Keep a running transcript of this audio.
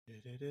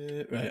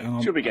Right, hang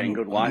on. Should be getting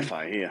good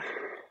Wi-Fi here.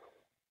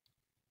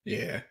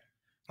 Yeah,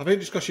 I think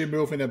just because you're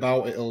moving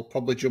about, it'll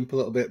probably jump a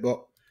little bit.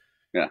 But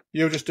yeah,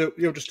 you'll just do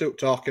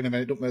talking. I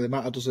mean, it doesn't really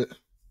matter, does it?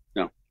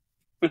 No.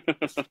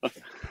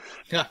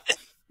 Yeah.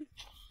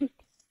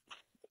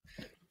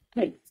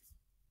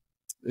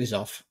 He's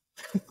off.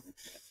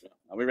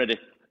 Are we ready?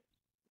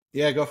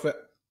 Yeah, go for it.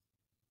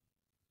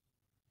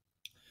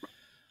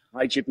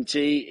 Hi, Chippy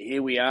T.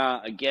 Here we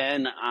are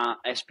again at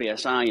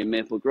SPSI in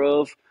Maple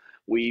Grove.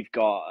 We've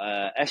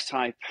got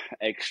S-Type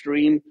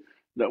Extreme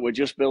that we're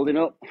just building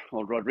up.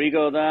 Old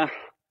Rodrigo there.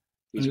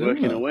 He's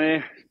working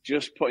away,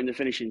 just putting the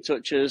finishing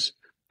touches.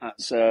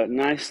 That's a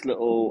nice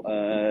little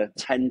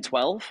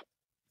 10-12.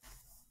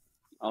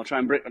 I'll try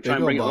and bring it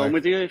home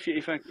with you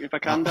if I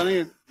can,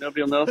 Danny.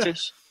 Nobody will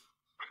notice.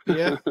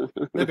 Yeah,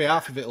 maybe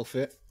half of it will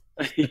fit.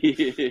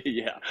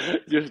 Yeah,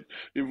 just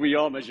with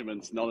your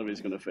measurements, none of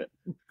it's going to fit.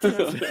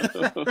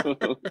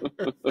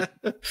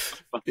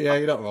 Yeah,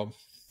 you're not wrong.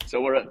 So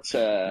we're at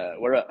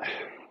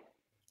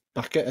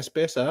back at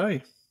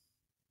SPSI.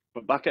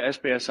 We're back at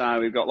SPSI.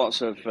 We've got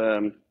lots of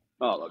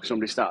look,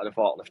 somebody started a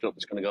forklift up.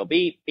 It's going to go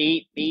beep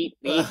beep beep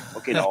beep.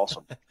 Fucking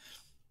awesome.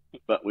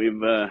 But we've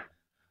got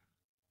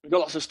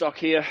lots of stock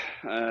here.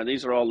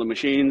 These are all the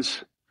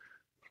machines.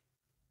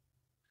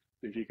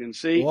 If you can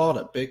see. What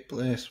a big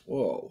place!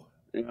 Whoa.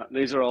 Yeah,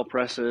 these are all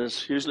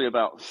presses, usually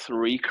about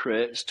 3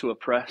 crates to a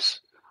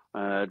press.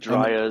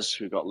 Dryers,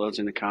 we've got loads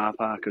in the car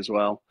park as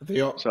well.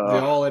 They're all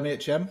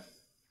MHM?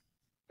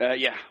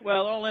 Yeah,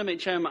 well, all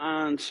MHM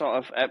and sort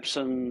of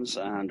Epsons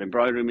and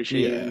embroidery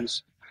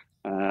machines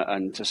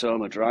and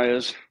Tasoma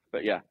dryers.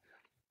 But yeah,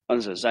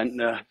 there's a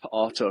Zentner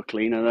auto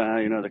cleaner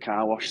there, you know, the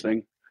car wash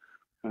thing.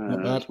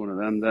 That's one of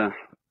them there.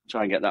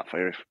 Try and get that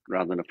for you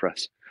rather than a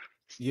press.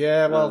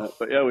 Yeah, well,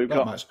 but yeah, we've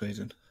got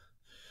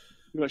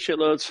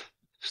shitloads.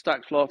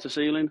 Stacked floor to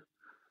ceiling.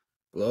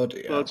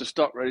 Bloody hell. Loads of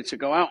stock ready to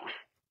go out.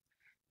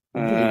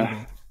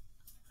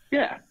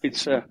 Yeah,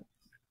 it's a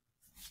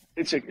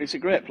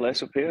great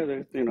place up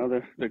here.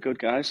 They're good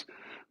guys.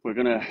 We're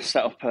gonna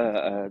set up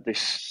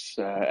this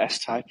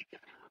S-Type.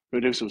 We're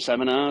gonna do some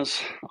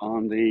seminars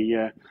on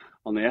the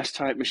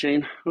S-Type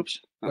machine. Oops,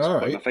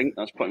 that's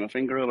putting my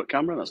finger over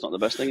camera. That's not the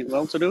best thing in the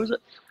world to do, is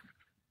it?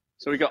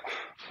 So we got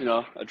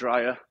a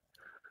dryer,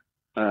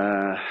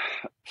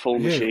 full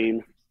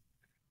machine.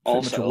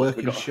 Also, a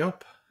working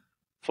shop.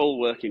 Full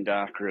working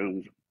dark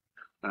room,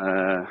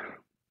 as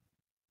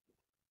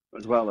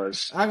well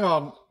as. Hang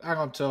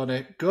on,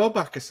 Tony. Go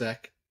back a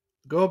sec.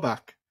 Go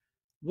back.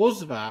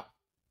 Was that?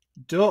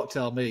 Don't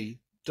tell me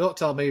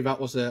that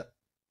was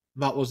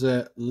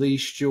a Lee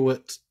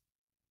Stewart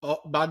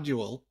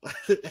manual.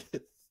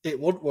 It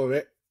wouldn't, were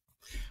it?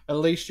 A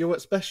Lee Stewart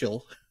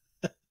special.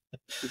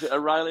 Is it a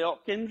Riley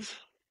Hopkins?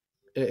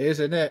 It is,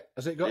 isn't it?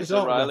 Has it got his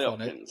autograph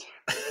on it?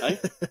 Hey?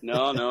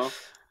 No.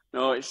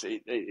 No, it's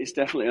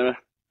definitely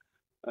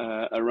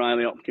a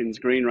Riley Hopkins,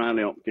 green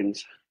Riley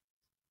Hopkins.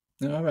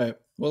 All right,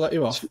 we'll let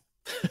you off.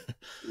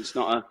 It's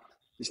not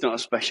a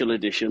special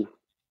edition.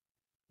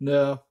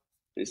 No,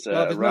 it's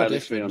a Riley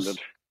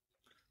 300.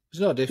 There's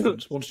no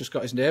difference. One's just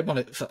got his name on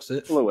it. That's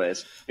it.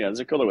 Colourways. Yeah,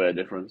 there's a colourway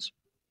difference.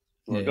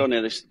 We'll go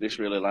near this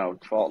really loud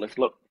forklift.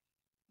 Look,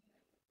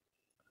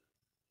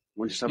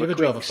 we'll just have a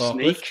quick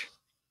sneak.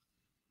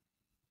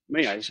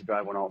 Me, I used to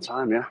drive one all the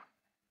time. Yeah.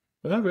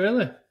 Oh,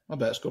 really? I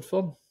bet it's good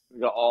fun. We've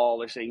got all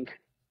this ink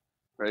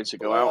ready to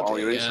go out, all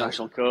your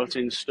international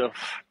coating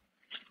stuff.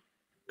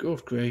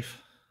 Good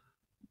grief.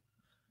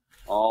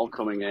 All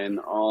coming in,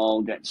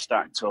 all get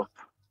stacked up.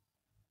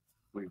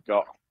 We've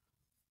got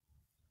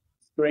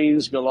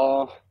screens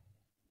galore,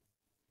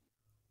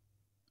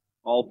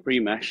 all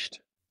pre-meshed,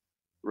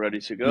 ready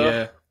to go.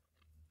 Yeah.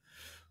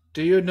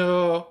 Do you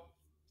know,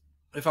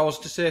 if I was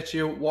to say to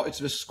you, what is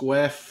the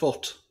square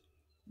foot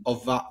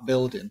of that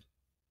building?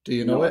 Do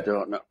you know it? I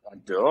don't know. I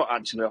don't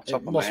actually off the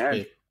top of my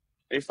head.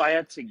 If I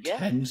had to guess,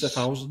 tens of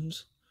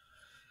thousands.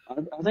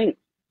 I think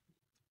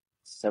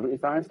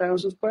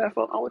 75,000 square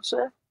foot. I would say.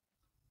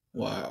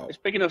 Wow, it's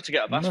big enough to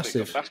get a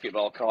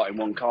basketball court in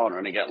one corner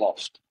and it get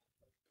lost.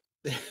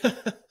 You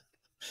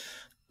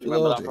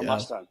remember that from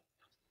last time?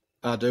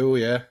 I do.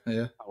 Yeah.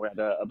 We had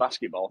a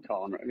basketball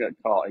court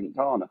in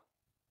corner.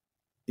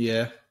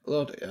 Yeah,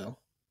 bloody hell.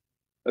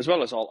 As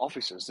well as all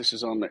offices. This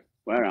is on the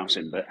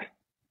warehousing bit.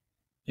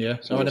 Yeah,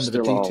 so I remember the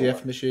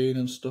DTF machine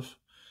and stuff.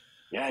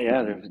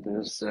 Yeah,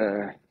 there's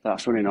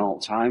that's running all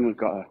the time. We've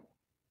got a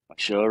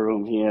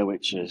showroom here,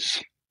 which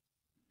is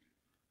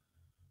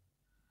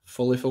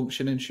fully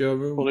functioning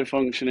showroom. Fully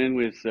functioning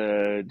with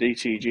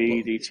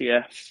DTG,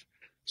 DTF,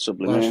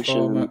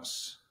 sublimation.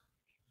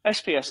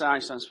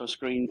 SPSI stands for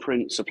Screen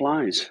Print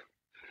Supplies.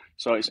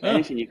 So it's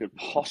anything you could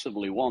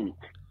possibly want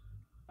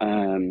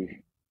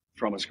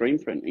from a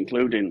screen print,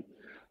 including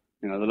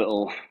the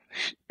little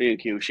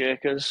B&Q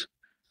shakers.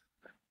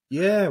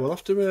 Yeah, we'll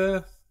have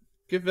to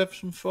give them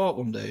some thought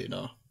one day,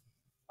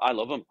 I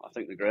love them. I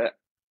think they're great.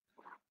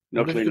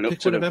 No cleaning up to them.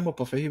 Pick one of them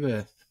up off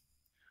eBay.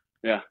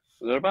 Yeah,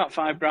 they're about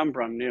 $5,000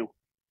 brand new.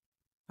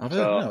 I don't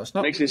know. It's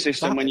not mixing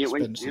system when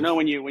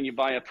you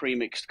buy a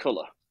pre-mixed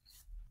colour.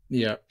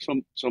 Yeah.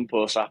 Some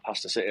poor sap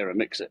has to sit here and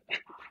mix it.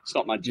 It's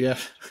not magic.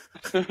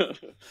 Yeah.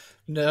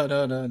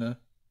 No.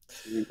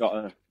 We've got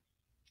a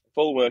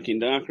full working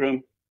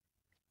darkroom.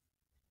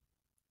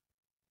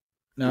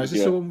 Now, is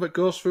this the one that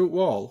goes through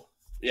wall?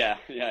 Yeah,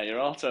 your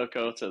auto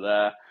coater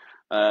there.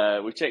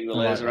 We've taken the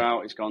laser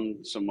out. It's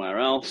gone somewhere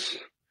else.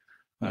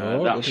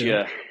 That's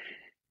your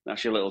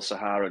little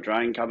Sahara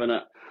drying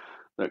cabinet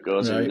that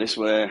goes in this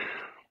way.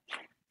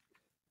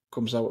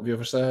 Comes out the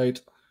other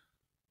side.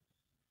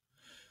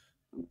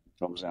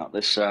 Comes out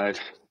this side.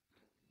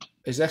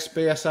 Is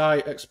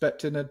SPSI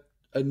expecting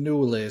a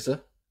new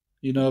laser?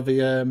 You know,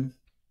 the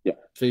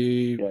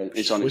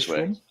it's on its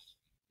way. One?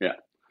 Yeah.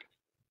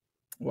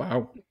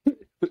 Wow.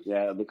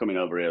 Yeah, they'll be coming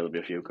over here. There'll be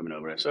a few coming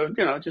over here. So,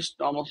 just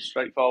almost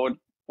straightforward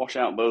wash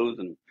out booth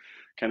and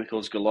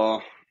chemicals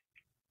galore.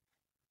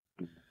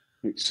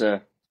 It's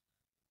a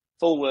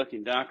full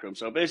working darkroom.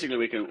 So basically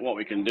what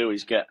we can do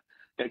is get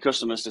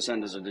customers to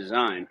send us a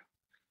design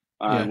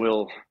and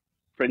we'll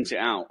print it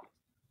out,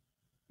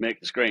 make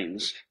the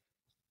screens.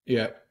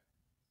 Yeah.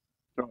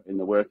 Throw it in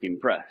the working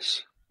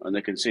press, and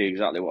they can see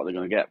exactly what they're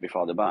going to get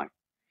before they buy.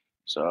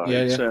 So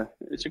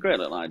it's a great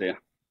little idea.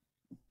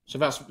 So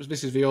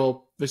this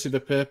is the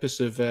purpose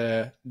of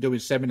doing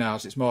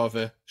seminars. It's more of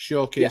a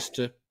showcase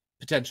to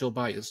potential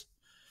buyers.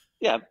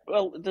 Yeah,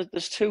 well,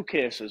 there's two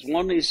cases.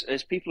 One is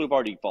people who've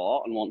already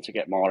bought and want to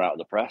get more out of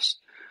the press,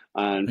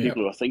 and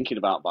people who are thinking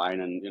about buying.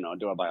 And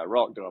do I buy a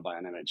Rock? Do I buy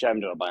an MHM?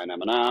 Do I buy an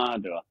M&R?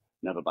 Do I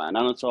never buy an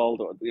Anatole?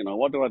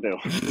 What do I do?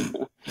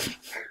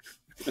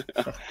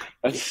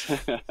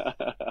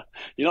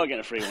 You're not getting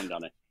a free one,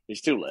 Danny.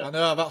 It's too late. I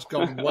know, that's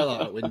gone well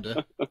out the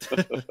window.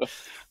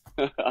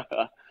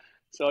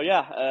 So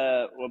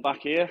we're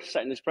back here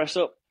setting this press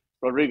up.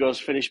 Rodrigo's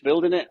finished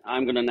building it.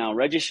 I'm going to now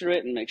register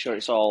it and make sure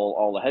it's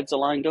all the heads are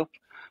lined up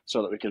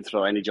so that we can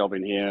throw any job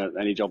in here,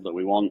 any job that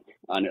we want,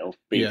 and it'll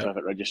be a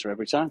perfect register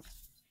every time.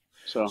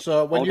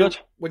 So when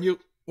you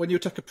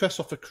take a press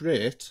off a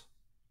crate,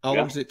 how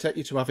long does it take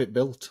you to have it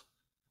built?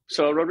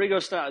 So Rodrigo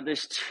started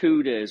this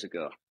 2 days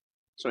ago.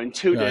 So in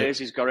 2 days,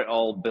 he's got it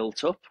all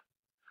built up.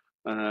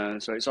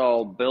 So it's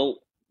all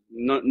built.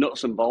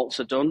 Nuts and bolts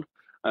are done.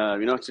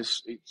 You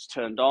notice it's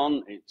turned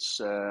on.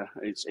 It's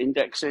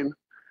indexing.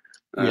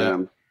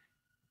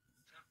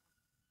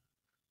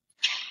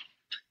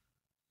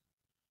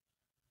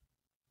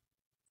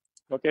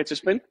 Okay to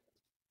spin?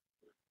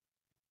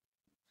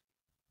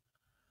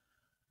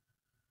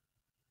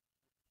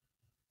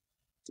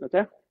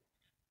 Okay.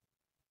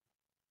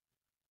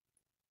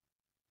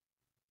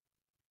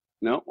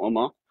 No, one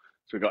more.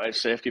 So we've got 8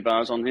 safety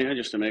bars on here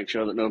just to make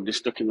sure that nobody's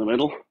stuck in the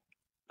middle.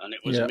 And it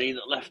was me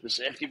that left the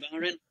safety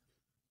bar in.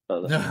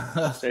 So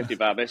the safety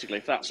bar, basically,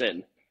 if that's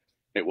in,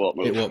 it won't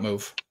move. It won't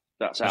move.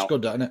 That's out. That's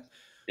good, isn't it?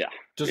 Yeah.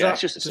 Does that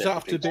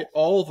have to be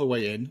all the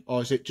way in,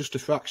 or is it just a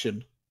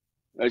fraction?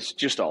 It's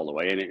just all the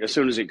way in. As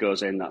soon as it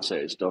goes in, that's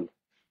it. It's done.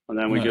 And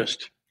then we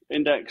just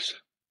index.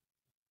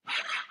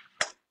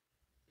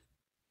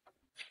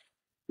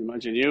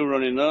 Imagine you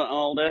running that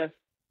all day.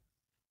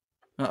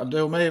 That'll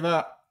do me,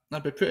 that.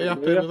 I'd be pretty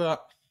happy with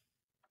that.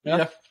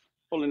 Yeah.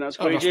 Pulling that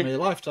squeegee. That's me a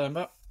lifetime,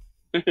 that.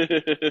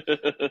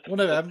 One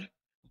of them.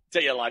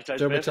 Take your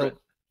lifetime.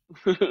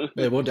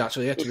 It would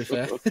actually, to be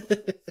fair.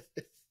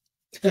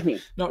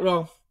 Not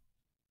wrong.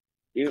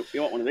 You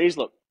want one of these?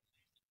 Look,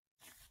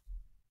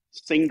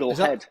 single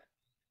head.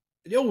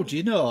 Oh, do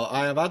you know?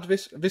 I have had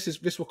this.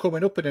 This will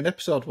coming up in an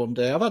episode one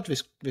day. I've had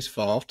this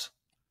thought.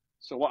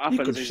 So what happens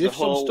you could is shift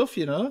some stuff,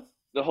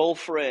 the whole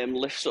frame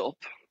lifts up,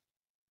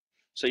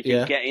 so you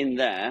can get in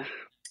there,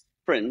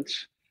 print,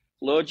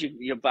 load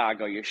your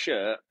bag or your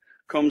shirt,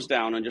 comes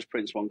down and just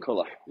prints one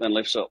colour, then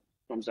lifts up,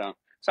 comes down.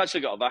 It's actually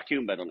got a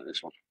vacuum bed on it.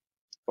 This one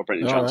for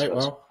printing transfers. Right,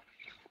 well.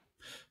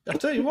 I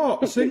tell you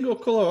what, a single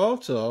colour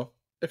auto.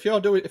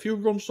 If you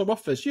run some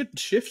offers, you'd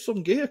shift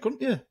some gear,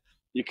 couldn't you?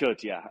 You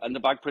could, yeah. And the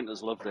bag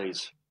printers love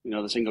these.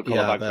 The single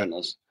colour bag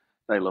printers.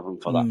 They love them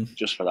for that,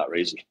 just for that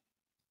reason.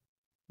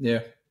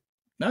 Yeah.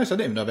 Nice. I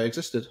didn't even know they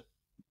existed.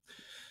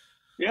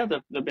 Yeah,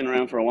 they've been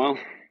around for a while.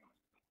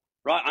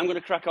 Right, I'm going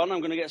to crack on. I'm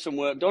going to get some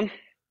work done.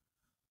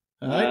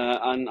 All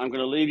right. And I'm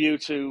going to leave you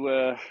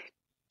to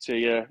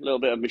your little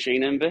bit of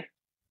machine envy.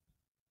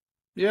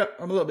 Yeah,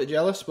 I'm a little bit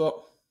jealous, but...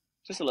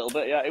 Just a little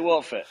bit, yeah. It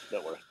won't fit.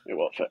 Don't worry. It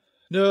won't fit.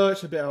 No,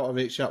 it's a bit out of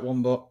reach, that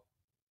one, but...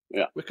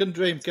 Yeah. We can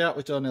dream, can't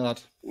we, Tony,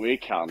 lad? We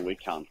can.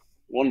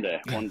 One day.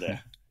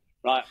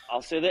 Right,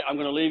 I'll see you. I'm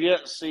going to leave you.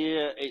 See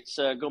you. It's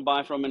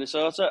goodbye from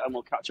Minnesota, and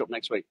we'll catch up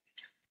next week.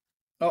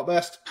 All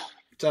best.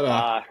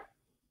 Ta-da. Bye.